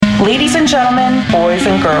Ladies and gentlemen, boys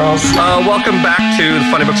and girls, welcome back to the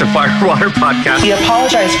Funny Books and Firewater podcast. we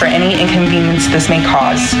apologize for any inconvenience this may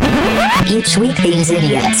cause. Each week, these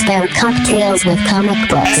idiots pair cocktails with comic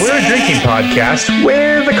books. We're a drinking podcast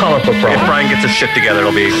with a comic book If problem. Brian gets his shit together,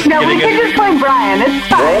 it'll be No, we can just blame Brian. It's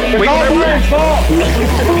fine.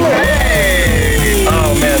 Hey!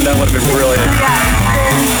 Oh man, that would have been brilliant.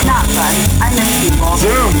 Yeah, it's not fun. I miss people.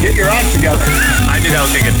 Zoom, get your act together. I knew that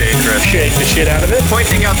was gonna get dangerous. Shake the shit out of it.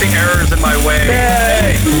 Pointing out the errors in my way.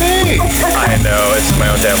 Hey, me. I know, it's my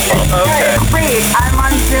own damn fault. Okay. Great. I'm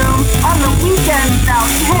on Zoom on the weekends now,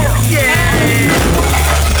 too.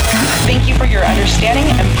 Thank you for your understanding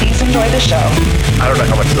and please enjoy the show. I don't know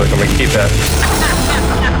how much they're gonna keep that.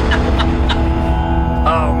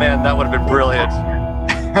 Oh man, that would have been brilliant.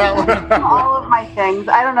 All of my things.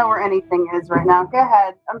 I don't know where anything is right now. Go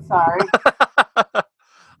ahead. I'm sorry.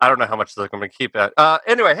 I don't know how much they're going to keep that.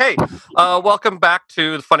 Anyway, hey, welcome back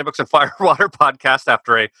to the Funny Books and Firewater podcast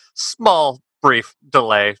after a small, brief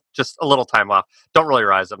delay, just a little time off. Don't roll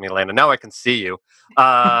your eyes at me, Lena. Now I can see you.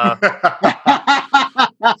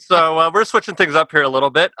 So we're switching things up here a little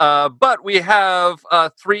bit. But we have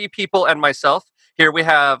three people and myself here. We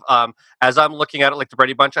have, as I'm looking at it like the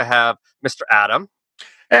Brady Bunch, I have Mr. Adam.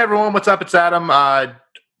 Hey everyone, what's up? It's Adam.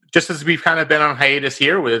 Just as we've kind of been on hiatus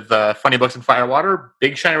here with Funny Books and Firewater,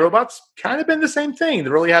 Big Shiny Robots kind of been the same thing.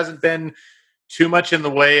 There really hasn't been too much in the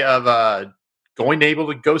way of going able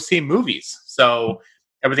to go see movies. So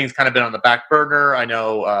everything's kind of been on the back burner. I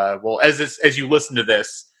know, as you listen to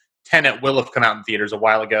this, Tenet will have come out in theaters a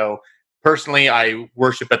while ago. Personally, I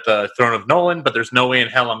worship at the throne of Nolan, but there's no way in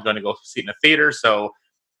hell I'm going to go see it in a theater. So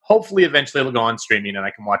hopefully eventually it'll go on streaming and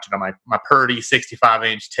I can watch it on my purdy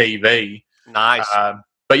 65-inch TV. Nice.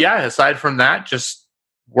 But yeah, aside from that, just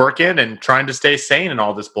working and trying to stay sane and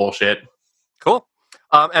all this bullshit. Cool.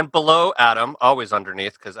 And below Adam, always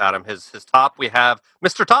underneath, because Adam, his top, we have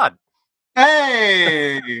Mr. Todd.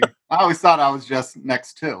 Hey! I always thought I was just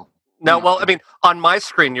next to. No, well, I mean, on my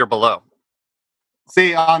screen, you're below.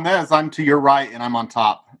 See, on this, I'm to your right and I'm on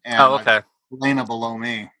top. And Oh, okay. Lena below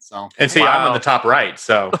me. So And see, Wow. I'm on the top right,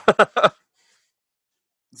 so.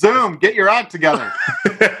 Zoom, get your act together.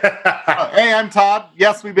 Hey, I'm Todd.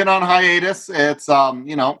 Yes, we've been on hiatus. It's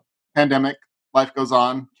pandemic. Life goes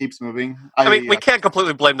on, keeps moving. I mean, we can't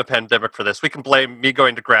completely blame the pandemic for this. We can blame me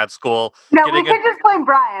going to grad school. No, we getting can just blame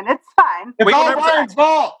Brian. It's fine. It's we all can- Brian's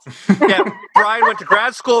fault. Yeah, Brian went to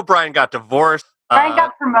grad school. Brian got divorced. Brian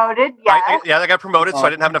got promoted. Yeah. I got promoted, so I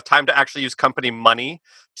didn't have enough time to actually use company money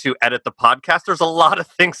to edit the podcast. There's a lot of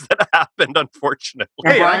things that happened, unfortunately.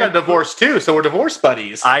 Hey, I got divorced too, so we're divorce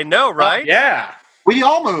buddies. I know, right? Yeah. We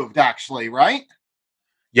all moved, actually, right?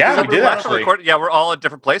 Yeah, we did We're actually. Yeah, we're all at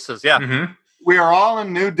different places. Yeah. Mm-hmm. We are all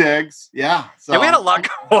in new digs. Yeah. So Yeah, we had a lot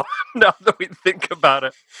going on now that we think about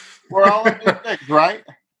it. We're all in new digs, right?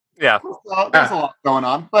 Yeah. So there's a lot going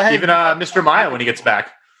on. But hey, Even Mr. Maya when he gets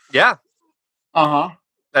back. Yeah. uh-huh.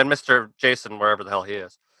 And Mr. Jason, wherever the hell he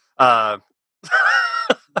is. Todd,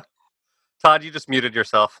 you just muted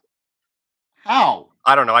yourself. How?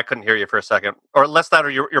 I don't know. I couldn't hear you for a second. Or less that, or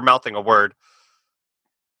you're mouthing a word.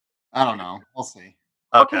 I don't know. We'll see.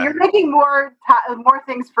 Okay, Okay. you're making more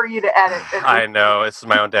things for you to edit. I know. It's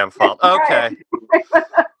my own damn fault. Okay.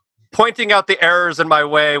 Pointing out the errors in my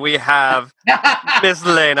way, we have Ms.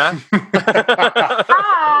 Lena.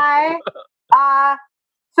 Hi.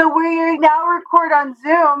 So we now record on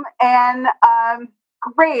Zoom, and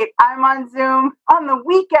great. I'm on Zoom on the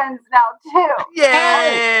weekends now too.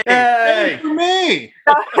 Yay! Hey, for me.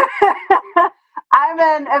 I'm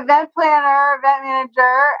an event planner, event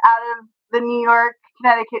manager out of the New York,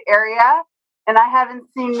 Connecticut area, and I haven't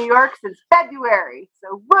seen New York since February.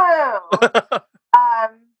 So woo!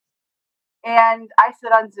 And I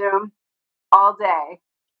sit on Zoom all day,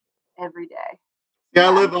 every day. Yeah, I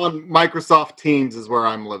live on Microsoft Teams is where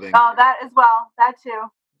I'm living. Oh, that as well. That too.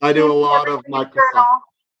 I do a lot of Everything Microsoft. journal.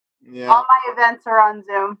 Yeah. All my events are on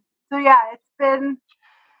Zoom. So yeah, it's been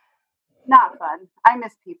not fun. I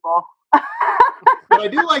miss people. But I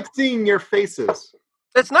do like seeing your faces.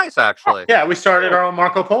 It's nice, actually. Yeah, we started our own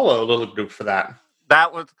Marco Polo little group for that.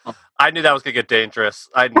 That was. I knew that was gonna get dangerous.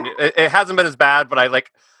 It hasn't been as bad, but I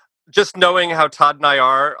like just knowing how Todd and I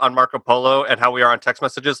are on Marco Polo and how we are on text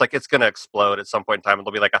messages. Like it's gonna explode at some point in time, and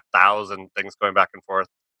there'll be like 1,000 things going back and forth.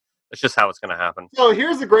 It's just how it's gonna happen. So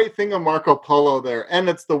here's the great thing of Marco Polo there, and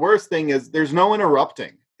it's the worst thing is there's no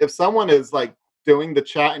interrupting. If someone is like doing the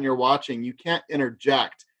chat and you're watching, you can't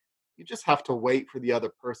interject. You just have to wait for the other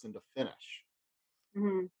person to finish.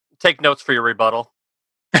 Mm-hmm. Take notes for your rebuttal.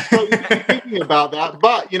 So you're thinking about that,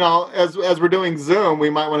 but as we're doing Zoom, we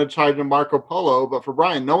might want to charge in Marco Polo. But for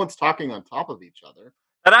Brian, no one's talking on top of each other.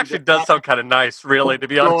 That actually does sound kind of nice, really, to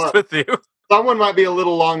be honest with you. Someone might be a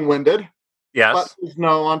little long-winded, Yes. but there's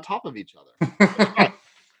no on top of each other.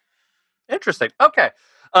 Interesting. Okay.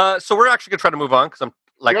 So we're actually going to try to move on because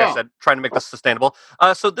I said, trying to make this sustainable.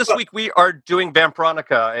 So this week we are doing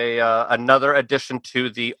Vampironica, another addition to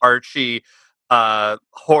the Archie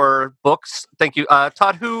horror books. Thank you.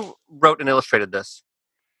 Todd, who wrote and illustrated this?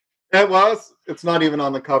 It's not even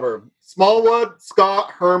on the cover. Smallwood,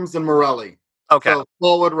 Scott, Herms, and Morelli. Okay. So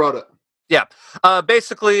Smallwood wrote it. Yeah.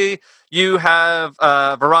 Basically, you have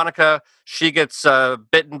Veronica. She gets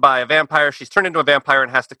bitten by a vampire. She's turned into a vampire and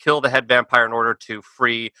has to kill the head vampire in order to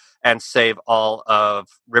free and save all of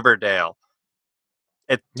Riverdale.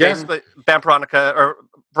 Basically, Veronica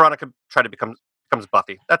becomes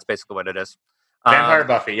Buffy. That's basically what it is. Vampire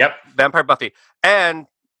Buffy, yep. Vampire Buffy. And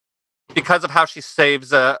because of how she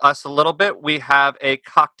saves us a little bit, we have a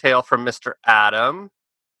cocktail from Mr. Adam.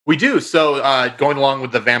 We do. So going along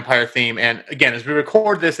with the vampire theme, and again, as we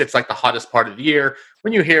record this, it's like the hottest part of the year.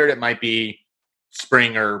 When you hear it, it might be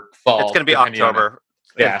spring or fall. It's going to be October.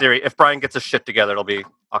 In theory, if Brian gets his shit together, it'll be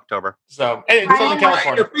October. So, and in Southern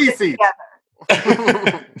California.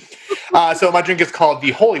 So my drink is called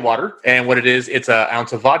the Holy Water, and what it is, it's an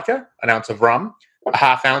ounce of vodka, an ounce of rum, a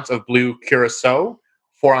half ounce of blue curacao,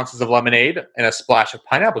 4 ounces of lemonade, and a splash of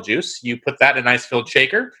pineapple juice. You put that in an ice-filled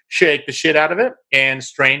shaker, shake the shit out of it, and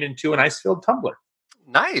strain into an ice-filled tumbler.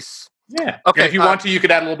 Nice. Yeah. Okay. And if you want to, you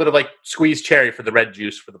could add a little bit of like squeezed cherry for the red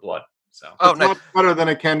juice for the blood. So. It's much better than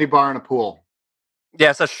a candy bar in a pool.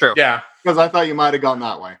 Yes, that's true. Yeah. Because I thought you might have gone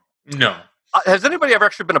that way. No. Has anybody ever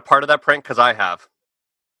actually been a part of that prank? Because I have.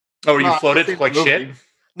 Oh, you floated like shit?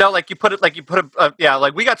 No, like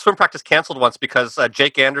we got swim practice canceled once because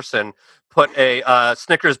Jake Anderson put a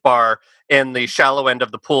Snickers bar in the shallow end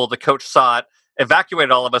of the pool. The coach saw it,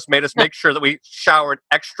 evacuated all of us, made us make sure that we showered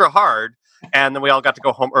extra hard, and then we all got to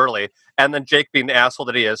go home early. And then Jake, being the asshole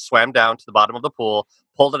that he is, swam down to the bottom of the pool,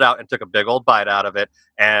 pulled it out, and took a big old bite out of it.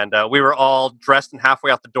 And we were all dressed and halfway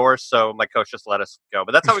out the door, so my coach just let us go.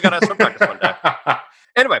 But that's how we got out of swim practice one day.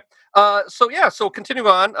 Anyway, so continue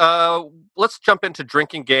on. Let's jump into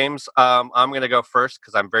drinking games. I'm going to go first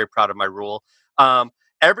because I'm very proud of my rule.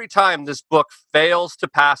 Every time this book fails to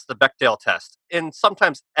pass the Bechdel test, in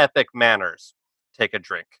sometimes epic manners, take a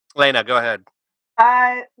drink. Lena, go ahead.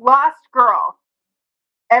 Lost Girl.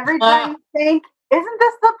 Every time you think, isn't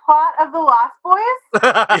this the plot of The Lost Boys?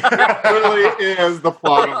 It really is the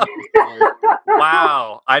plot of The Lost Boys.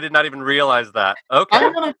 Wow, I did not even realize that. Okay.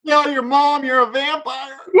 I'm going to kill your mom, you're a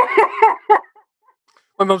vampire.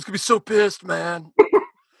 My mom's going to be so pissed, man.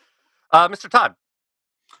 Mr. Todd.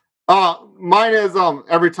 Mine is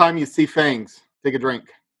every time you see fangs, take a drink.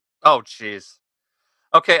 Oh, jeez.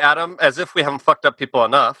 Okay, Adam, as if we haven't fucked up people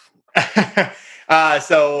enough.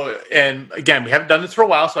 And again, we haven't done this for a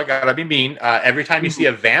while, so I gotta be mean. Every time you see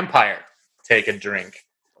a vampire, take a drink.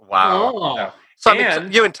 Wow. Oh. So I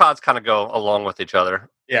mean, you and Todd's kind of go along with each other.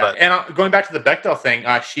 Yeah, but... and going back to the Bechdel thing,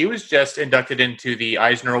 she was just inducted into the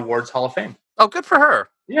Eisner Awards Hall of Fame. Oh, good for her.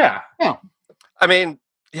 Yeah. I mean,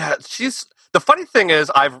 yeah, the funny thing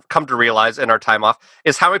is, I've come to realize in our time off,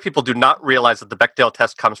 is how many people do not realize that the Bechdel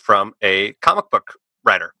test comes from a comic book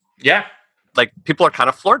writer. Yeah. Like, people are kind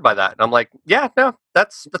of floored by that. And I'm like, yeah, no,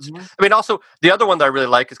 that's I mean, also, the other one that I really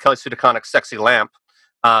like is Kelly Sue DeConnick's Sexy Lamp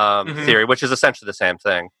theory, which is essentially the same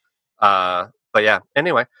thing. But yeah,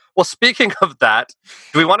 anyway. Well, speaking of that,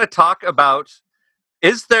 do we want to talk about,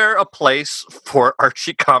 is there a place for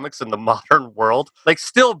Archie comics in the modern world? Like,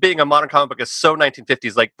 still being a modern comic book is so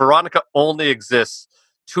 1950s. Like, Veronica only exists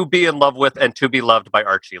to be in love with and to be loved by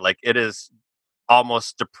Archie. Like, it is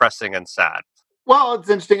almost depressing and sad. Well, it's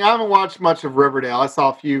interesting. I haven't watched much of Riverdale. I saw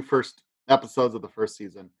a few first episodes of the first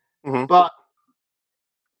season. Mm-hmm. But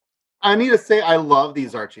I need to say I love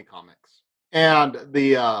these Archie comics. And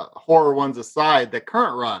the horror ones aside, the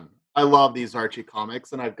current run, I love these Archie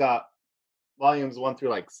comics. And I've got volumes 1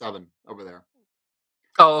 through 7 over there.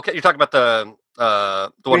 Oh, okay. You're talking about the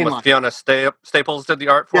one with Fiona Staples did the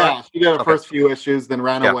art for? Yeah, she did the first few issues, then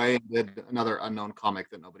ran away and did another unknown comic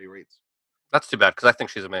that nobody reads. That's too bad because I think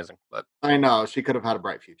she's amazing. But I know she could have had a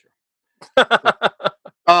bright future.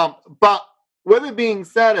 But with it being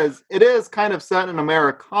said, it is kind of set in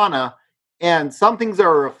Americana, and some things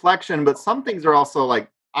are a reflection, but some things are also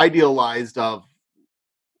like idealized of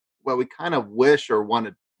what we kind of wish or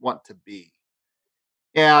want to be.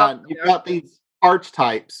 And you've got these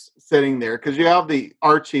archetypes sitting there because you have the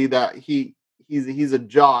Archie that he's a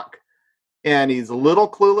jock. And he's a little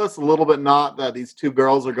clueless, a little bit not, that these two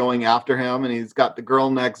girls are going after him. And he's got the girl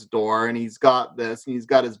next door, and he's got this, and he's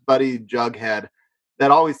got his buddy Jughead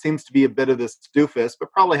that always seems to be a bit of this doofus,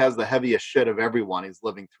 but probably has the heaviest shit of everyone he's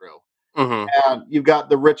living through. Mhm. And you've got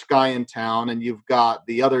the rich guy in town, and you've got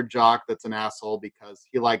the other jock that's an asshole because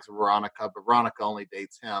he likes Veronica, but Veronica only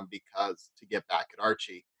dates him because to get back at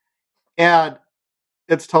Archie. And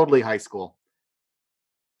it's totally high school.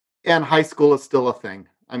 And high school is still a thing.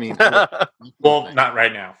 I mean, Well, not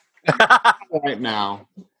right now. right now.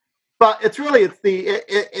 But it's really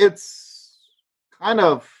it's kind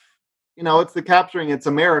of, it's the capturing, it's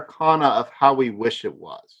Americana of how we wish it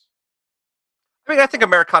was. I mean, I think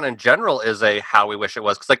Americana in general is a how we wish it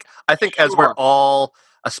was. Because, like, I think as we're Sure. all,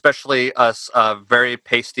 especially us very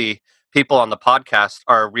pasty people on the podcast,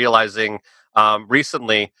 are realizing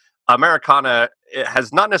recently, Americana it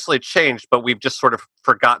has not necessarily changed, but we've just sort of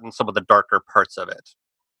forgotten some of the darker parts of it.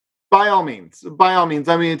 By all means.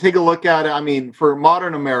 I mean, take a look at it. I mean, for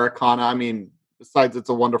modern Americana, I mean, besides It's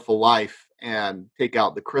a Wonderful Life and take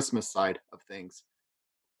out the Christmas side of things.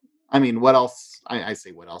 I mean, what else? I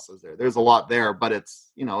say what else is there? There's a lot there, but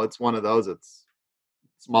it's, it's one of those. It's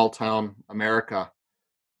small town America.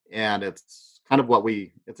 And it's kind of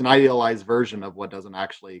it's an idealized version of what doesn't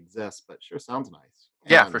actually exist, but sure sounds nice.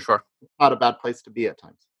 Yeah, And for sure. it's not a bad place to be at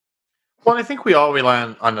times. Well, I think we all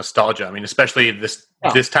rely on nostalgia. I mean, especially this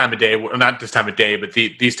time of day, well, not this time of day, but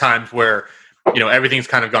these times where, everything's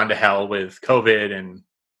kind of gone to hell with COVID and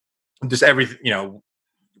just everything,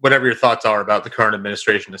 whatever your thoughts are about the current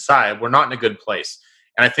administration aside, we're not in a good place.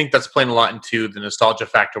 And I think that's playing a lot into the nostalgia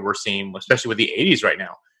factor we're seeing, especially with the 80s right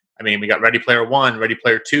now. I mean, we got Ready Player One, Ready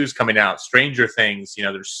Player 2's coming out, Stranger Things,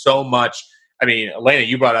 there's so much. I mean, Elena,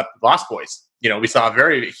 you brought up Lost Boys. We saw a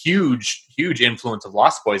very huge influence of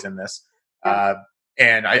Lost Boys in this.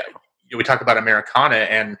 And we talk about Americana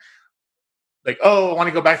and like, I want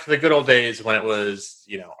to go back to the good old days when it was,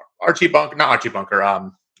 not Archie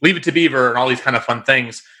Bunker, Leave It to Beaver and all these kind of fun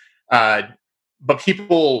things. But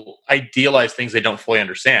people idealize things they don't fully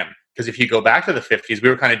understand. Because if you go back to the 50s, we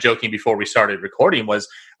were kind of joking before we started recording was,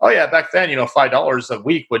 back then, $5 a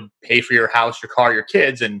week would pay for your house, your car, your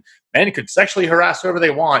kids, and men could sexually harass whoever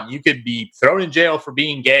they want. You could be thrown in jail for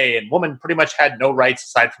being gay, and women pretty much had no rights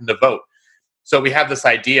aside from the vote. So we have this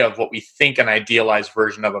idea of what we think an idealized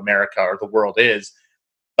version of America or the world is.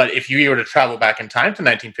 But if you were to travel back in time to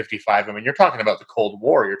 1955, I mean, you're talking about the Cold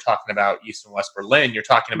War. You're talking about East and West Berlin. You're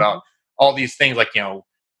talking about all these things like,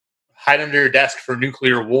 hide under your desk for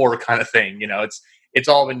nuclear war kind of thing. It's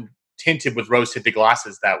all been tinted with rose-tinted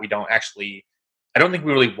glasses that we don't actually, I don't think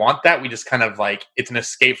we really want that. We just kind of like, it's an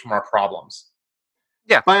escape from our problems.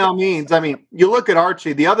 Yeah. By all means. I mean, you look at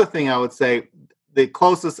Archie, the other thing I would say, the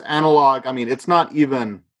closest analog, I mean, it's not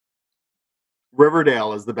even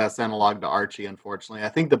Riverdale is the best analog to Archie, unfortunately. I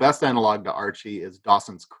think the best analog to Archie is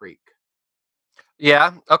Dawson's Creek.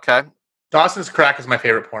 Yeah, okay. Dawson's Crack is my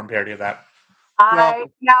favorite porn parody of that. I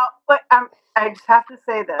just have to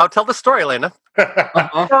say this. Oh, tell the story, Elena.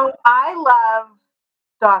 So I love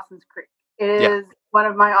Dawson's Creek. It is one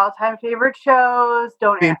of my all-time favorite shows.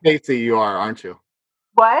 Team Pacey you are, aren't you?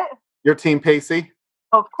 What? You're Team Pacey?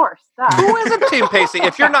 Oh, of course. Who isn't Team Pacey?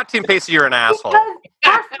 If you're not Team Pacey, you're an asshole.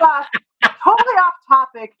 Because, first off, totally off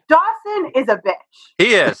topic, Dawson is a bitch.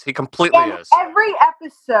 He is. He completely is. Every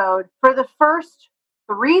episode for the first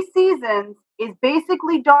 3 seasons is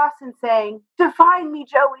basically Dawson saying, "Define me,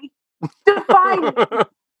 Joey. Define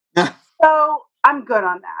me." So I'm good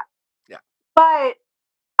on that. Yeah. But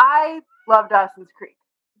I love Dawson's Creek.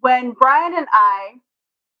 When Brian and I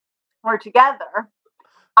were together,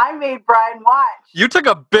 I made Brian watch. You took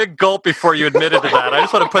a big gulp before you admitted to that. I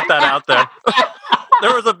just want to put that out there.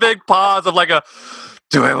 There was a big pause of like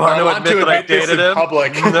do I want to admit that I dated him?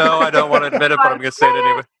 Public. No, I don't want to admit it, but I'm going to say it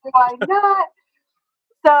anyway. Why not?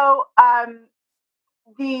 So,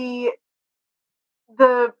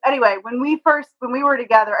 anyway, when we were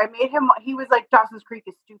together, I made him, he was like, Dawson's Creek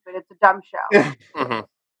is stupid. It's a dumb show. Mm-hmm.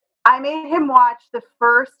 I made him watch the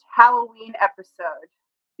first Halloween episode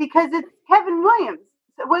because it's Kevin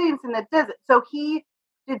Williamson that does it. So he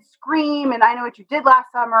did Scream and I Know What You Did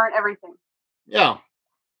Last Summer and everything. Yeah.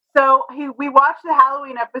 So we watched the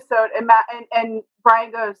Halloween episode and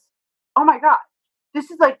Brian goes, "Oh my God,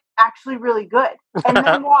 this is like actually really good." And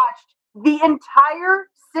then watched the entire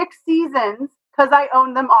 6 seasons because I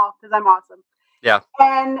own them all because I'm awesome. Yeah.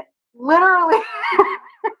 And literally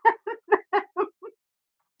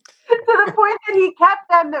to the point that he kept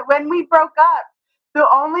them, that when we broke up, the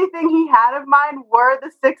only thing he had of mine were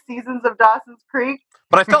the 6 seasons of Dawson's Creek.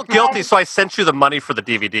 But I felt guilty, so I sent you the money for the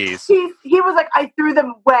DVDs. He was like, I threw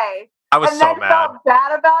them away. I was so mad. And then felt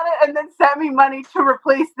bad about it, and then sent me money to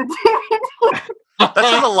replace the DVD. That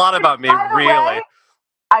says a lot about me, By the really. way,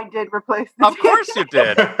 I did replace the Of course you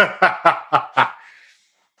did.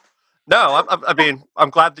 No, I mean, I'm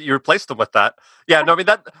glad that you replaced them with that. Yeah, no, I mean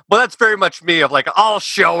that's very much me. Of like, I'll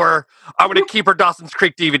show her. I'm going to keep her Dawson's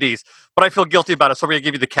Creek DVDs, but I feel guilty about it, so I'm going to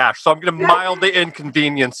give you the cash. So I'm going to mildly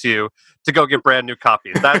inconvenience you to go get brand new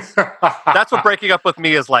copies. That's what breaking up with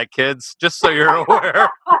me is like, kids. Just so you're aware.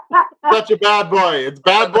 Such a bad boy. It's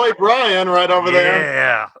bad boy Brian right over there.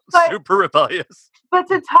 Yeah, But- super rebellious. But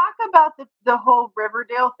to talk about the whole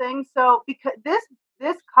Riverdale thing, so because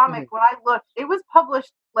this comic, when I looked, it was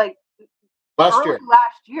published like Last early year,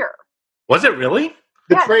 last year. Was it really?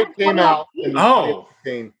 the Yeah, trade it's came out. In 2019.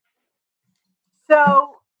 2018.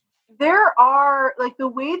 So there are like the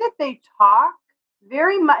way that they talk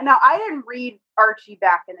very much. Now I didn't read Archie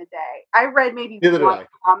back in the day. I read maybe Neither did one I.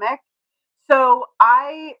 comic.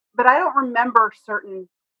 But I don't remember certain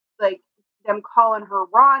like them calling her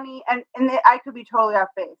Ronnie, and I could be totally off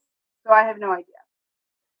base, so I have no idea.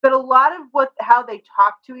 But a lot of how they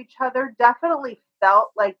talk to each other definitely felt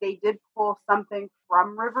like they did pull something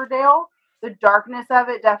from Riverdale. The darkness of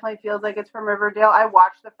it definitely feels like it's from Riverdale. I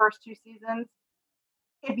watched the first 2 seasons.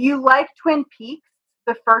 If you like Twin Peaks,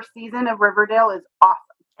 the first season of Riverdale is awesome.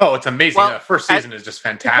 Oh, it's amazing. Well, The first season is just The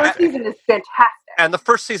first fantastic. season is fantastic. And the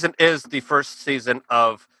first season is the first season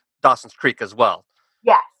of Dawson's Creek as well.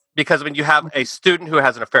 Yes. Because when you have a student who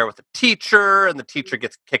has an affair with a teacher and the teacher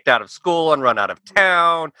gets kicked out of school and run out of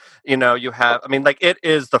town, you have, I mean, like, it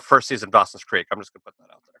is the first season of Dawson's Creek. I'm just going to put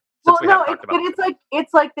that out there. Well, we no, haven't talked about it.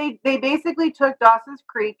 it's like they basically took Dawson's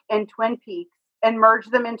Creek and Twin Peaks and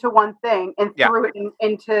merged them into one thing and Yeah. threw it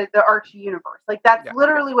into the Archie universe. Like that's Yeah.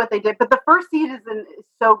 literally what they did. But the first season is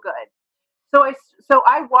so good. So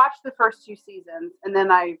I watched the first 2 seasons and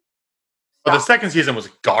then I But the stopped. second season was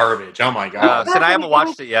garbage. Oh my god. So I haven't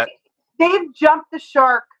watched it yet. They've jumped the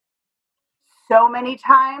shark so many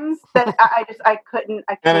times that I couldn't.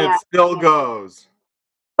 I And can't. it still goes.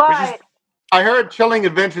 But I heard Chilling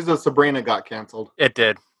Adventures of Sabrina got canceled. It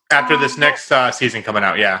did. After this next season coming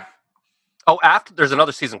out, yeah. Oh, after there's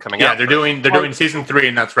another season coming Yeah, out. they're doing season 3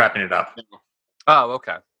 and that's wrapping it up. Oh,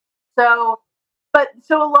 okay. So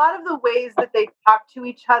a lot of the ways that they talk to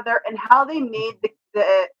each other and how they made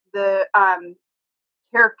the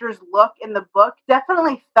characters look in the book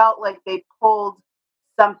definitely felt like they pulled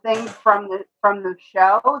something from the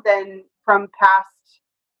show than from past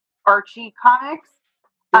Archie comics.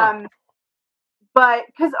 Sure. But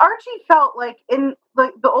because Archie felt like in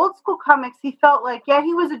like the old school comics, he felt like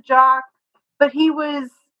he was a jock, but he was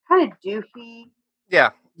kind of doofy, Yeah.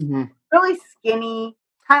 Mm-hmm. really skinny,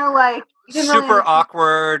 kind of like you didn't really Super understand-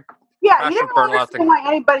 awkward. Yeah, Crash you didn't and burn really a lot of understand why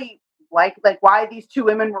anybody like why these 2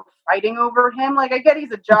 women were fighting over him. Like I get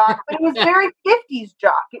he's a jock, but it was very 50s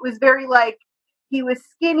jock. It was very like he was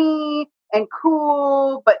skinny and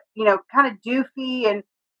cool, but kind of doofy.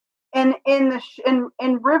 And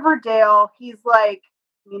in Riverdale, he's like,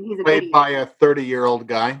 I mean, he's an Played idiot. by a 30-year-old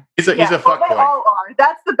guy. He's a Well, they fuckboy. all are.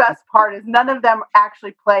 That's the best part is none of them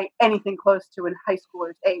actually play anything close to a high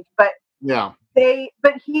schooler's age, but Yeah.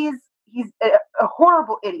 he's a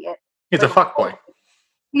horrible idiot. He's a fuckboy.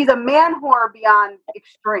 He's a man whore beyond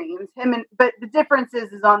extremes. But the difference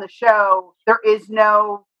is on the show there is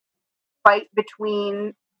no fight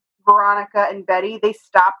between Veronica and Betty. They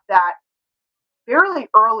stopped that fairly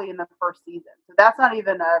early in the first season, so that's not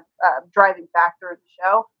even a driving factor of the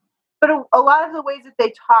show. But a lot of the ways that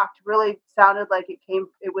they talked really sounded like it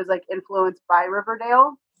was like influenced by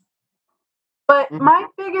Riverdale. But Mhm. my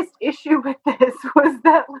biggest issue with this was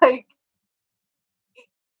that like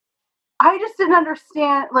I just didn't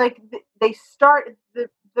understand. Like they start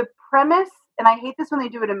the premise, and I hate this when they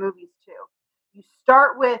do it in movies too. You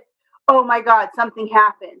start with, oh my God, something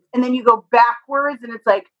happened, and then you go backwards, and it's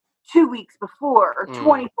like 2 weeks before or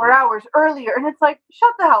 24 hours earlier, and it's like,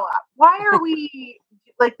 shut the hell up. Why are we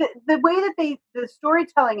like the way that the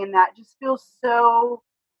storytelling in that just feels so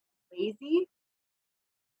lazy.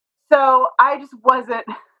 So I just wasn't.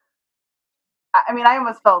 I mean, I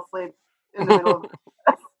almost fell asleep in the middle of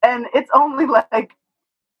this. And it's only like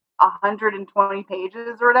 120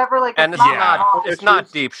 pages or whatever. Like, And it's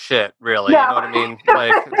not deep shit, really. No. You know what I mean?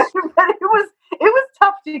 Like, But it was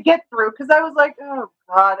tough to get through because I was like, oh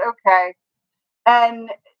God, okay. And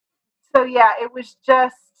so yeah, it was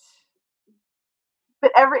just. All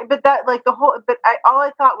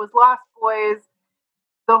I thought was Lost Boys.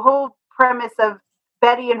 The whole premise of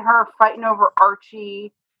Betty and her fighting over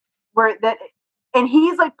Archie, and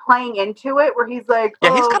he's like playing into it, where he's like,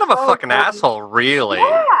 yeah, he's kind of a fucking asshole, really.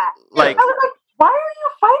 Yeah, Like, I was like, why are you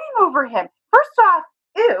fighting over him? First off,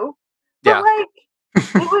 ew. But Yeah. like,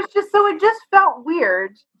 it just felt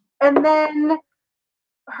weird. And then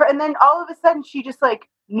all of a sudden, she just like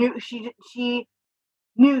knew she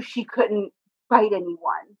knew she couldn't fight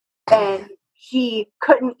anyone. and she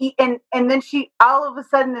couldn't eat, and then she all of a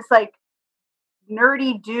sudden this like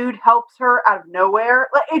nerdy dude helps her out of nowhere.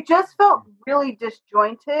 Like it just felt really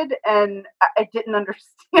disjointed, and I didn't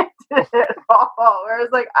understand it at all. Where I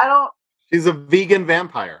was like, I don't. She's a vegan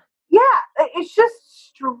vampire. Yeah, it's just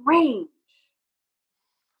strange.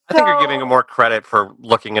 I think you're giving it more credit for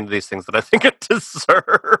looking into these things than I think it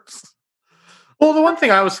deserves. Well, the one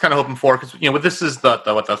thing I was kind of hoping for, because this is the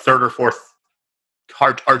third or fourth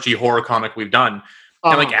Archie horror comic we've done,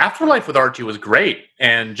 and like Afterlife with Archie was great,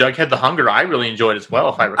 and Jughead the Hunger I really enjoyed as well.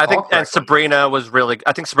 If I recall, and Sabrina was really.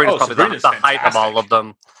 I think Sabrina's probably the height of all of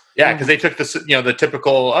them. Yeah, because they took the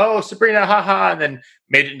typical Sabrina, haha, and then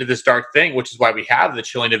made it into this dark thing, which is why we have the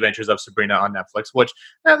Chilling Adventures of Sabrina on Netflix. Which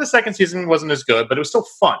the second season wasn't as good, but it was still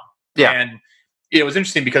fun. Yeah, and it was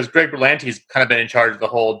interesting because Greg Berlanti's kind of been in charge of the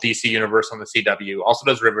whole DC universe on the CW. Also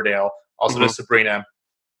does Riverdale. Also does Sabrina.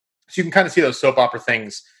 So you can kind of see those soap opera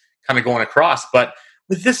things kind of going across. But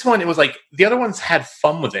with this one, it was like the other ones had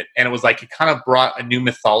fun with it, and it was like it kind of brought a new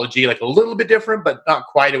mythology, like a little bit different, but not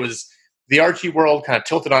quite. It was the Archie world kind of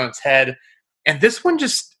tilted on its head, and this one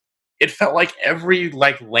it felt like every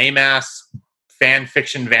like lame ass fan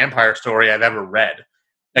fiction vampire story I've ever read.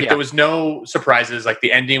 Like there was no surprises. Like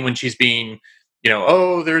the ending when she's being,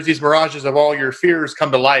 there's these mirages of all your fears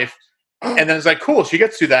come to life, and then it's like cool, she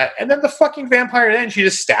gets through that, and then the fucking vampire at the end, she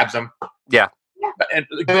just stabs him. Yeah, and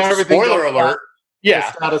spoiler alert.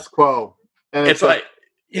 Yeah, status quo. And it's like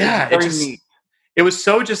it was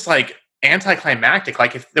so just like anticlimactic.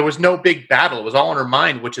 Like if there was no big battle, it was all in her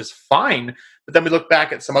mind, which is fine. But then we look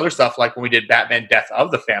back at some other stuff, like when we did Batman: Death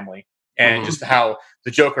of the Family, and just how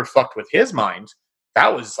the Joker fucked with his mind.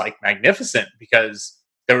 That was like magnificent because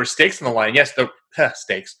there were stakes in the line. Yes, the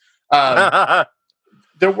stakes.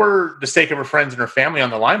 There were the stake of her friends and her family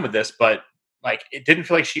on the line with this, but like it didn't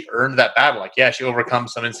feel like she earned that battle. Like she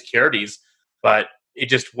overcomes some insecurities, but it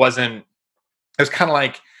just wasn't. It was kind of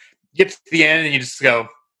like you get to the end and you just go,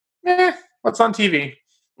 what's on TV?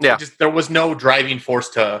 Yeah, there was no driving force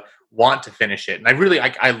to want to finish it. And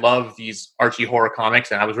I love these Archie horror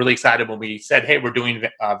comics, and I was really excited when we said, hey, we're doing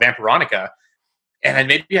Vampironica. And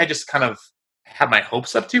maybe I just kind of had my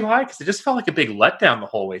hopes up too high because it just felt like a big letdown the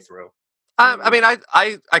whole way through. I mean,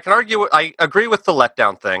 I can argue. I agree with the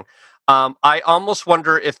letdown thing. I almost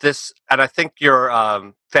wonder if this, and I think your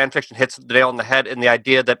fan fiction hits the nail on the head in the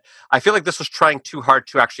idea that I feel like this was trying too hard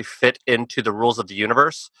to actually fit into the rules of the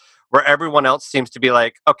universe, where everyone else seems to be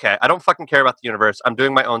like, okay, I don't fucking care about the universe. I'm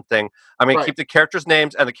doing my own thing. I'm going to keep the characters'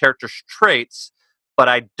 names and the characters' traits, but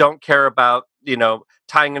I don't care about,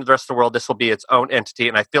 tying into the rest of the world. This will be its own entity.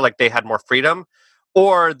 And I feel like they had more freedom,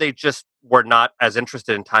 or they just were not as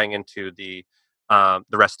interested in tying into the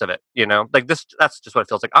rest of it, like this. That's just what it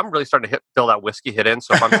feels like. I'm really starting to feel that whiskey hit in.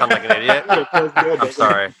 So if I'm sounding like an idiot, I'm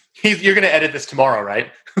sorry. You're going to edit this tomorrow,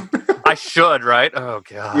 right? I should, right? Oh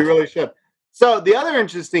God. You really should. So the other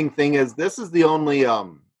interesting thing is this is the only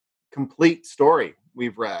complete story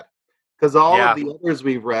we've read. Because all of the others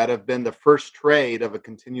we've read have been the first trade of a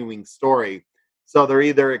continuing story. So they're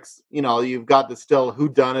either, you've got the still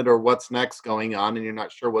whodunit or what's next going on, and you're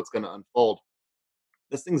not sure what's going to unfold.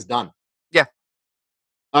 This thing's done. Yeah.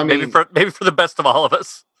 I mean, maybe for the best of all of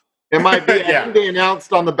us. It might be. I think they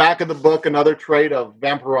announced on the back of the book another trade of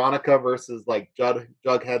Vampironica versus like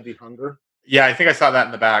Jughead the Hunger. Yeah, I think I saw that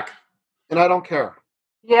in the back. And I don't care.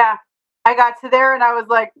 Yeah. I got to there and I was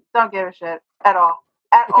like, don't give a shit at all.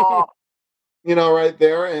 At all. Right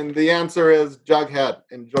there. And the answer is Jughead.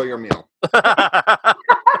 Enjoy your meal.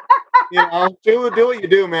 Do what you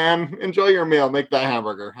do, man. Enjoy your meal. Make that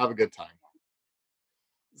hamburger. Have a good time.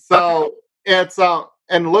 So it's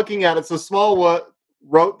and looking at it, so Smallwood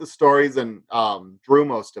wrote the stories and drew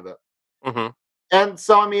most of it. Mm-hmm. And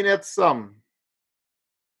so I mean it's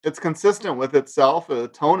consistent with itself. The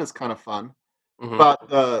tone is kind of fun. Mm-hmm. But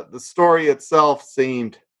the story itself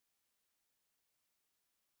seemed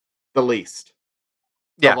the least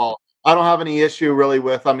of all. I don't have any issue really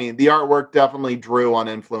with, the artwork definitely drew on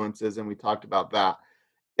influences, and we talked about that.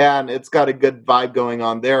 And it's got a good vibe going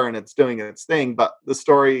on there, and it's doing its thing, but the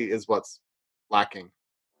story is what's lacking.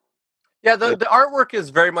 Yeah, the artwork is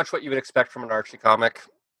very much what you would expect from an Archie comick.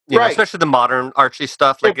 Especially the modern Archie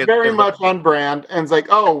stuff. Like it's very much on brand, and it's like,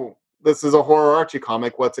 oh, this is a horror Archie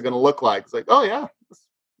comic. What's it going to look like? It's like, oh yeah, this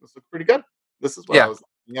looks pretty good. This is what I was.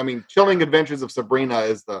 Chilling Adventures of Sabrina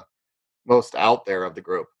is the most out there of the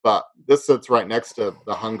group, but this sits right next to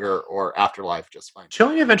The Hunger or Afterlife just fine.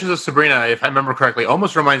 Chilling Adventures of Sabrina, if I remember correctly,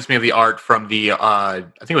 almost reminds me of the art from the I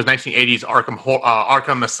think it was 1980s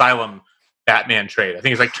Arkham Asylum Batman trade. I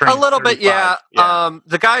think he's like turning A little bit, 35. yeah.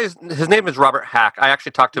 The guy, his name is Robert Hack. I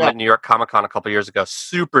actually talked to him at New York Comic Con a couple years ago.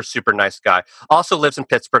 Super, super nice guy. Also lives in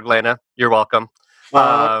Pittsburgh, Lena. You're welcome.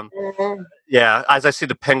 Yeah, as I see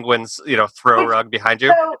the Penguins, throw rug behind you.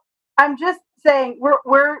 So I'm just saying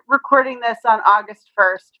we're recording this on August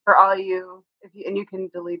 1st for all you, and you can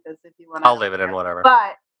delete this if you want. I'll leave it in, whatever.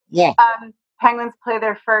 But Yeah. Penguins play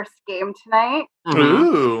their first game tonight. Mhm.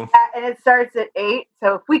 Ooh. And it starts at 8.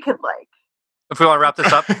 So if we could If we want to wrap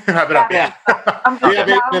this up, Wrap it up. Yeah. I'm We have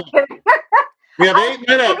just 8 I'm minutes. kidding. We have 8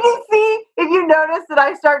 minutes. If you notice that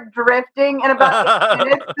I start drifting in about 8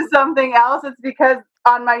 minutes to something else, it's because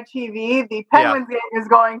on my TV the Penguins game is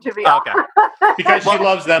going to be Okay. on. Because she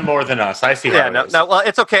loves them more than us. I see how it is. no. Well,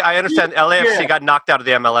 it's okay. I understand. LAFC got knocked out of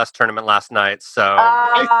the MLS tournament last night, so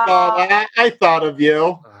I saw that. I thought of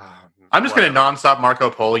you. I'm just going to nonstop Marco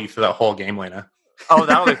Polo you through that whole game, Lena. Oh,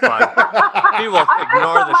 that'll be fun. We will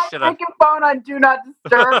ignore the shit my out. freaking phone on Do Not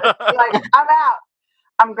Disturb. And be like, I'm out.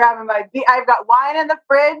 I'm grabbing I've got wine in the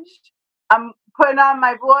fridge. I'm putting on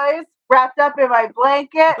my boys, wrapped up in my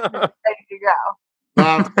blanket, and ready to go.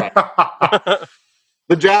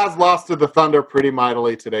 The Jazz lost to the Thunder pretty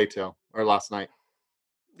mightily today too, or last night.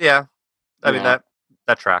 Yeah, I mean Yeah.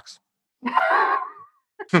 that tracks.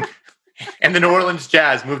 And the New Orleans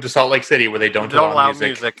Jazz moved to Salt Lake City where they don't allow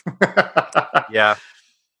music. Yeah,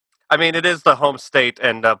 I mean it is the home state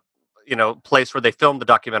and place where they filmed the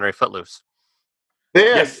documentary Footloose.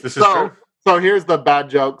 Yes, this is true. So here's the bad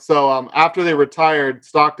joke. So after they retired,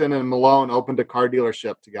 Stockton and Malone opened a car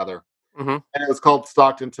dealership together. Mm-hmm. And it was called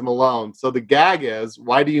Stockton to Malone. So the gag is,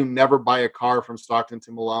 why do you never buy a car from Stockton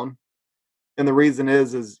to Malone? And the reason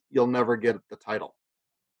is you'll never get the title.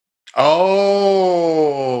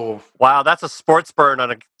 Oh. Wow, that's a sports burn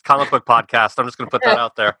on a comic book podcast. I'm just going to put that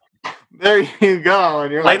out there. There you go.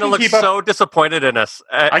 And you're Lena like, looks so disappointed in us.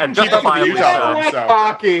 I can keep up with you, John. "What So.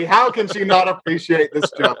 hockey? How can she not appreciate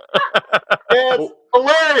this joke? It's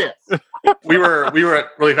hilarious. We were at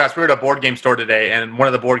really fast. We were at a board game store today, and one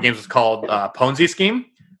of the board games was called Ponzi Scheme.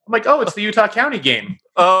 I'm like, oh, it's the Utah County game.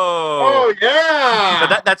 Oh yeah.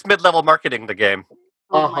 So that's mid-level marketing. The game.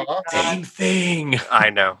 Oh my Uh-huh. God. Same thing. I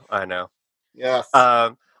know. Yes.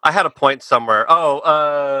 I had a point somewhere.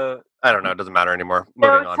 I don't know. It doesn't matter anymore.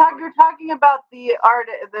 Moving on. You're talking about the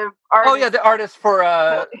artist. Oh yeah, the artist for.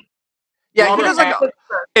 Yeah, he does like.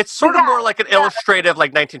 It's sort of more like an illustrative,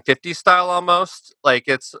 like 1950s style almost. Like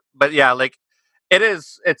but yeah, like it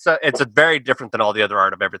is. It's a very different than all the other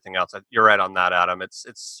art of everything else. You're right on that, Adam. It's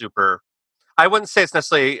super. I wouldn't say it's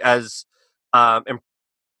necessarily as.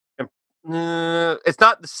 It's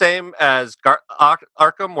not the same as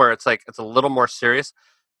Arkham, where it's like it's a little more serious.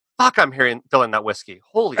 Fuck, I'm feeling that whiskey.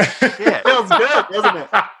 Holy shit! Feels good, doesn't it?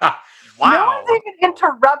 Wow. No one's even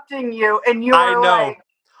interrupting you, and you're I know. like,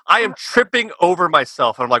 I am tripping over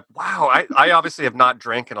myself. And I'm like, wow, I obviously have not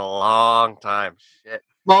drank in a long time. Shit.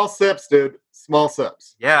 Small sips, dude. Small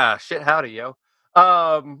sips. Yeah, shit howdy, yo.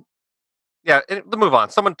 Yeah, let's move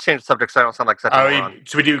on. Someone change the subject so I don't sound like such a moron.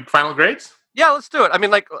 Should we do final grades? Yeah, let's do it. I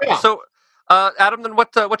mean, Yeah. so, Adam, then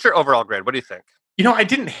what's your overall grade? What do you think? I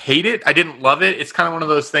didn't hate it. I didn't love it. It's kind of one of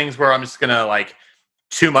those things where I'm just going to, like,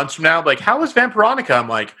 2 months from now, like, how was Vampironica? I'm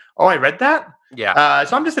like, oh, I read that? Yeah.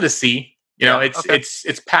 So I'm just at a C.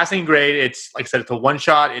 It's passing grade. It's, like I said, it's a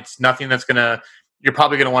one-shot. It's nothing that's you're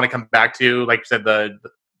probably going to want to come back to. Like I said, the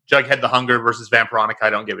Jughead the Hunger versus Vampironica,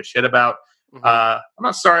 I don't give a shit about. Mhm. I'm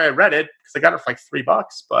not sorry I read it because I got it for like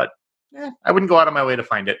 $3, but I wouldn't go out of my way to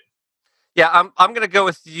find it. Yeah, I'm going to go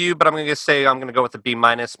with you, but I'm going to say I'm going to go with a B-,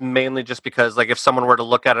 mainly just because, like, if someone were to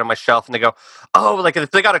look at it on my shelf and they go, oh, like,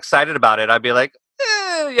 if they got excited about it, I'd be like,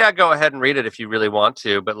 yeah, go ahead and read it if you really want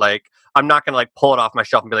to. But, like, I'm not going to, like, pull it off my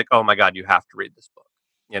shelf and be like, oh, my God, you have to read this book,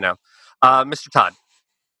 Mr. Todd.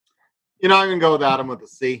 I'm going to go with Adam with a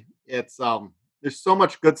C. It's, there's so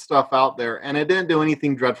much good stuff out there, and it didn't do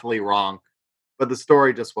anything dreadfully wrong, but the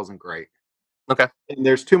story just wasn't great. Okay. And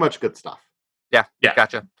there's too much good stuff. Yeah,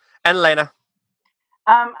 gotcha. And Lena.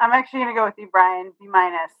 I'm actually going to go with you, Brian. B-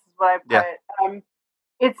 is what I put. Yeah.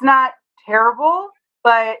 It's not terrible,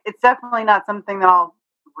 but it's definitely not something that I'll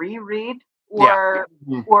reread or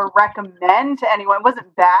recommend to anyone. It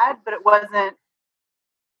wasn't bad, but it wasn't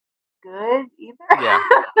good either. Yeah.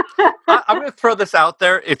 I'm going to throw this out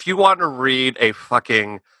there. If you want to read a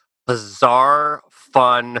fucking bizarre,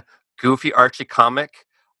 fun, goofy Archie comic,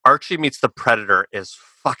 Archie Meets the Predator is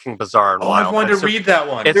fucking bizarre and wild. I wanted to read that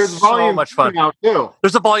one. It's There's so volume much fun. now too.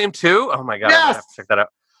 There's a volume 2? Oh my God. I'm gonna have to check that out.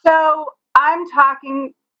 So I'm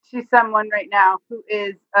talking to someone right now who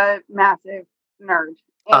is a massive nerd,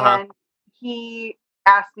 and he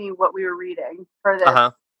asked me what we were reading for this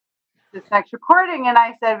this next recording, and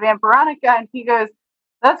I said Vampironica, and he goes,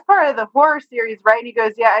 "That's part of the horror series, right?" And he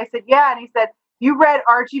goes, "Yeah." I said, "Yeah," and he said, "You read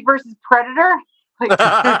Archie versus Predator?" Like,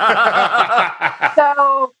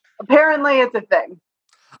 so apparently it's a thing.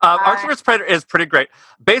 Archie vs. Predator is pretty great.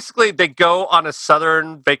 Basically, they go on a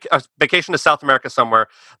southern vacation to South America somewhere.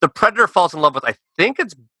 The Predator falls in love with, I think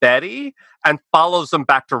it's Betty, and follows them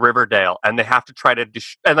back to Riverdale. And they have to try to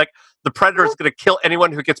and like the Predator is going to kill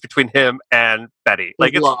anyone who gets between him and Betty.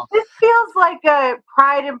 Like this feels like a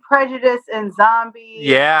Pride and Prejudice and Zombies.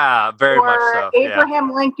 Yeah, very much so.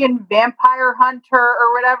 Abraham Lincoln Vampire Hunter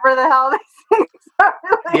or whatever the hell these things are.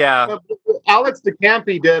 Yeah. Alex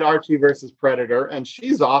DeCampi did Archie versus Predator, and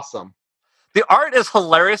she's awesome. The art is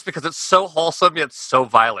hilarious because it's so wholesome yet so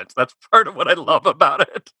violent. That's part of what I love about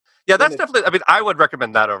it. Yeah, that's definitely. I mean, I would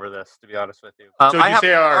recommend that over this, to be honest with you. So would you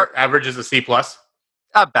say our average is a C+?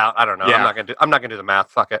 About, I don't know. Yeah. I'm not gonna do the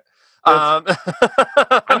math. Fuck it. I'm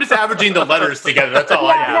just averaging the letters together. That's all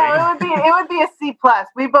it would be a C+.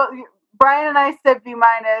 We both, Brian and I said B-.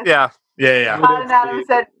 Yeah. Todd and Adam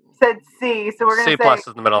said C, so we're gonna C+ say is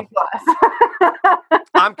in the middle. C+.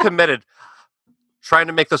 I'm committed. Trying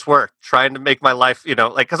to make this work. Trying to make my life,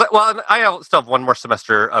 because I still have one more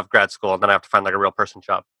semester of grad school, and then I have to find like a real person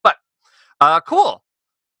job. But cool.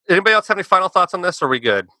 Anybody else have any final thoughts on this? Or are we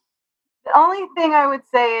good? The only thing I would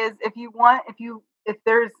say is if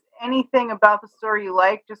there's anything about the story you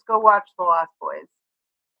like, just go watch The Lost Boys.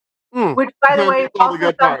 Which, by the way, is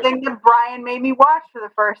also something that Brian made me watch for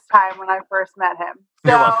the first time when I first met him.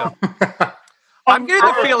 So, you're welcome. I'm getting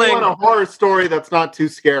the feeling a horror story that's not too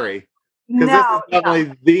scary. Because this is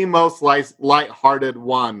definitely the most lighthearted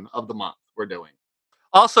one of the month we're doing.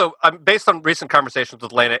 Also, based on recent conversations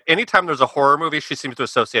with Lena, anytime there's a horror movie, she seems to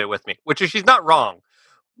associate it with me, which is she's not wrong,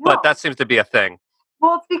 but that seems to be a thing.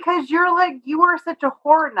 Well, it's because you were such a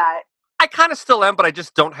horror nut. I kind of still am, but I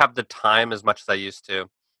just don't have the time as much as I used to.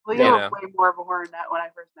 Well, you were way more of a horror nut when I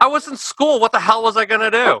first met I was in school. What the hell was I going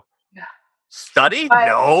to do? Study?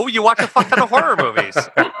 No, you watch a fuck ton of horror movies.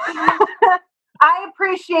 I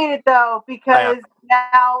appreciate it though, because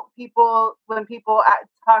now when people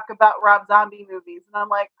talk about Rob Zombie movies, and I'm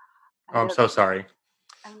like, I'm so sorry.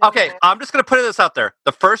 Okay, I'm just going to put this out there.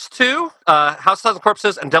 The first two, House of Thousand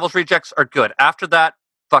Corpses and Devil's Rejects, are good. After that,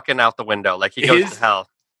 fucking out the window. Like he goes to hell.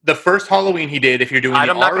 The first Halloween he did, if you're doing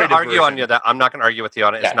I'm not going to argue on you that. I'm not going to argue with you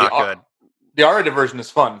on it. It's not good. The R-rated version is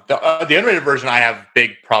fun. The unrated version I have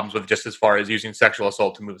big problems with, just as far as using sexual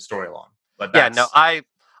assault to move the story along. But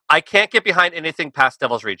I can't get behind anything past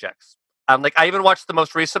Devil's Rejects. I even watched the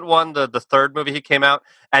most recent one, the third movie he came out,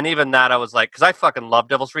 and even that I was like, because I fucking love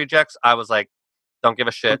Devil's Rejects, I was like, don't give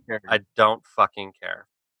a shit. I don't fucking care.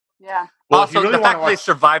 Yeah. Well, also, the fact that they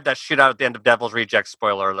survived that shootout at the end of Devil's Rejects,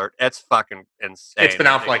 spoiler alert, it's fucking insane. It's been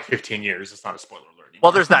out for like 15 years. It's not a spoiler alert anymore.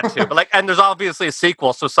 Well, there's that too. But and there's obviously a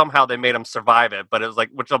sequel, so somehow they made him survive it. But it was like,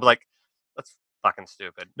 which I'm like, that's fucking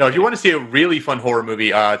stupid. No, if you want to see a really fun horror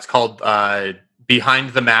movie, it's called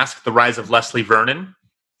Behind the Mask: The Rise of Leslie Vernon.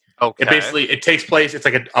 Okay. It takes place. It's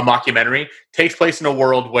like a mockumentary. Takes place in a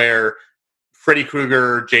world where Freddy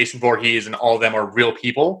Krueger, Jason Voorhees, and all of them are real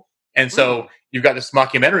people. And so you've got this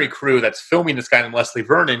mockumentary crew that's filming this guy named Leslie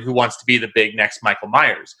Vernon who wants to be the big next Michael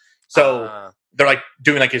Myers. So they're like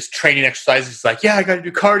doing like his training exercises. He's like, yeah, I got to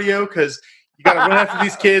do cardio because you got to run after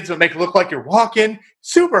these kids and make it look like you're walking.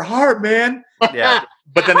 Super hard, man. Yeah.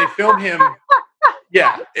 But then they film him.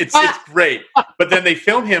 Yeah, it's great. But then they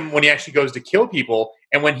film him when he actually goes to kill people.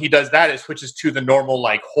 And when he does that, it switches to the normal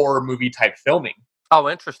like horror movie type filming. Oh,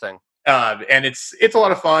 interesting. And it's a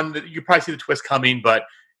lot of fun. You probably see the twist coming, but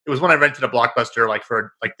it was when I rented a Blockbuster like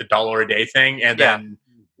for like the $1 a day thing, and then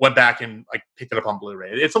went back and like picked it up on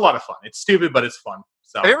Blu-ray. It's a lot of fun. It's stupid, but it's fun.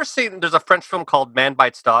 So have you ever seen? There's a French film called Man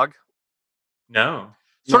Bites Dog. No.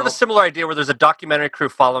 Sort of a similar idea where there's a documentary crew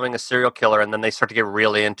following a serial killer, and then they start to get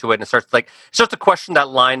really into it, and it starts to question that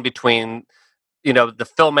line between, the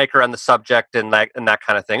filmmaker and the subject, and that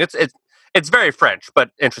kind of thing. It's very French, but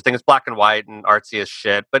interesting. It's black and white and artsy as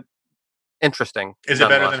shit, but interesting. Is it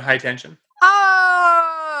better than High Tension?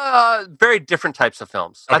 Very different types of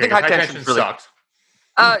films. Okay, I think High Tension really sucked.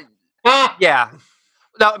 Yeah.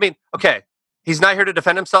 No, I mean, okay. He's not here to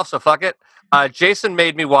defend himself, so fuck it. Jason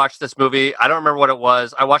made me watch this movie. I don't remember what it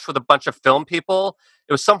was. I watched with a bunch of film people.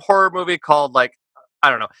 It was some horror movie called I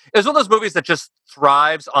don't know. It was one of those movies that just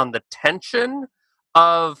thrives on the tension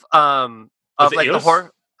of the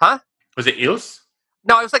horror. Huh? Was it Eels?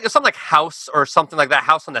 No, it was something like House or something like that.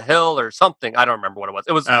 House on the Hill or something. I don't remember what it was.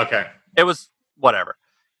 It was okay. It was whatever.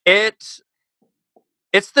 It's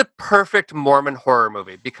the perfect Mormon horror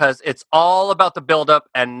movie because it's all about the buildup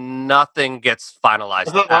and nothing gets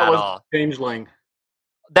finalized at all. Changeling.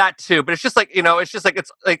 that too, but it's just like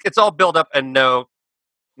it's all build up and no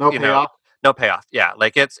No you payoff. no payoff. Yeah,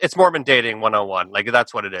 like it's Mormon dating 101. Like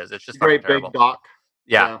that's what it is. It's just fucking Great terrible. big doc.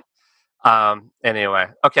 Yeah. Anyway,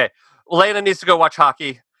 okay. Lena needs to go watch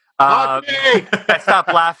hockey. Hockey! And stop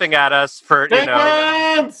laughing at us for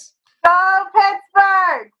Penguins! Go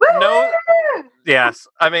Pittsburgh! Woo! No. Yes,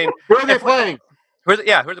 I mean, Who are they playing? who are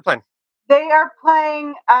they playing? They are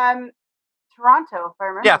playing Toronto, if I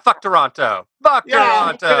remember. Yeah, fuck Toronto. Fuck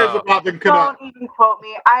Yeah, who cares Toronto. about them Canucks? Don't even quote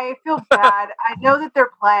me. I feel bad. I know that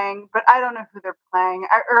they're playing, but I don't know who they're playing.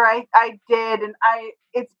 I did, and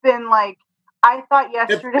it's been like, I thought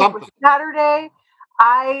yesterday was Saturday.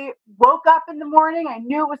 I woke up in the morning. I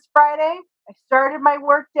knew it was Friday. I started my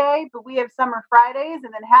work day, but we have summer Fridays,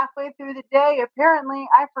 and then halfway through the day, apparently,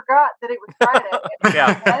 I forgot that it was Friday.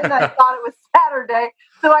 Yeah. And I thought it was Saturday.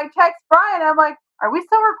 So I text Brian. I'm like, are we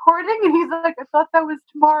still recording? And he's like, I thought that was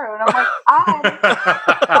tomorrow. And I'm like, I'm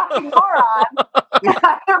a fucking moron.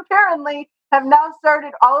 I apparently have now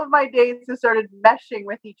started, all of my days have started meshing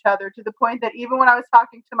with each other to the point that even when I was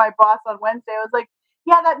talking to my boss on Wednesday, I was like,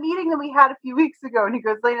 yeah, that meeting that we had a few weeks ago. And he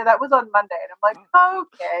goes, Lena, that was on Monday. And I'm like,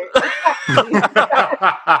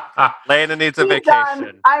 okay. Lena needs a He's vacation.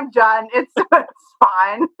 done. I'm done. It's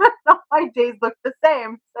fine. All my days look the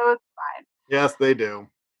same, so it's fine. Yes, they do.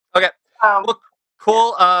 Okay. Well,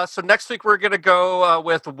 cool. So next week we're going to go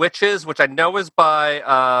with Witches, which I know is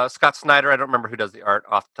by Scott Snyder. I don't remember who does the art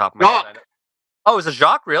off the top of my head. Oh, is it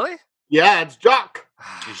Jacques? Really? Yeah, it's Jock.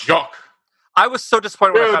 Jacques. I was so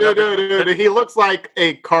disappointed when I found out Dude, he looks like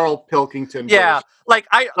a Carl Pilkington. Yeah, version. like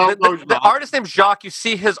the artist named Jacques. You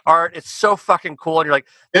see his art; it's so fucking cool, and you're like,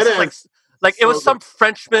 this is like it was some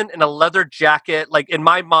Frenchman in a leather jacket. Like in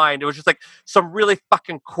my mind, it was just like some really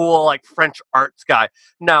fucking cool like French arts guy.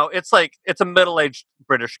 No, it's like it's a middle-aged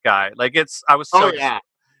British guy. Like I was so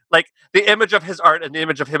like the image of his art and the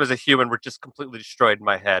image of him as a human were just completely destroyed in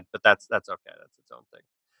my head. But that's okay. That's its own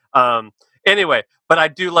thing. Anyway, but I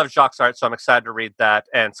do love Jacques' art, so I'm excited to read that.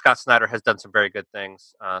 And Scott Snyder has done some very good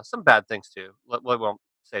things, some bad things too. We won't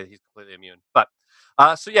say he's completely immune, but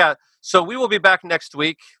so we will be back next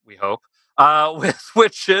week, we hope, with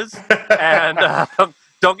Witches. And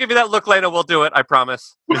don't give me that look, Lena. We'll do it. I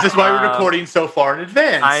promise. This is why we're recording so far in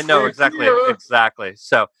advance. I know exactly.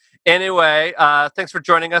 So anyway, thanks for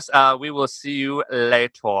joining us. We will see you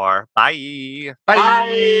later. Bye.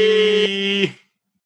 Bye.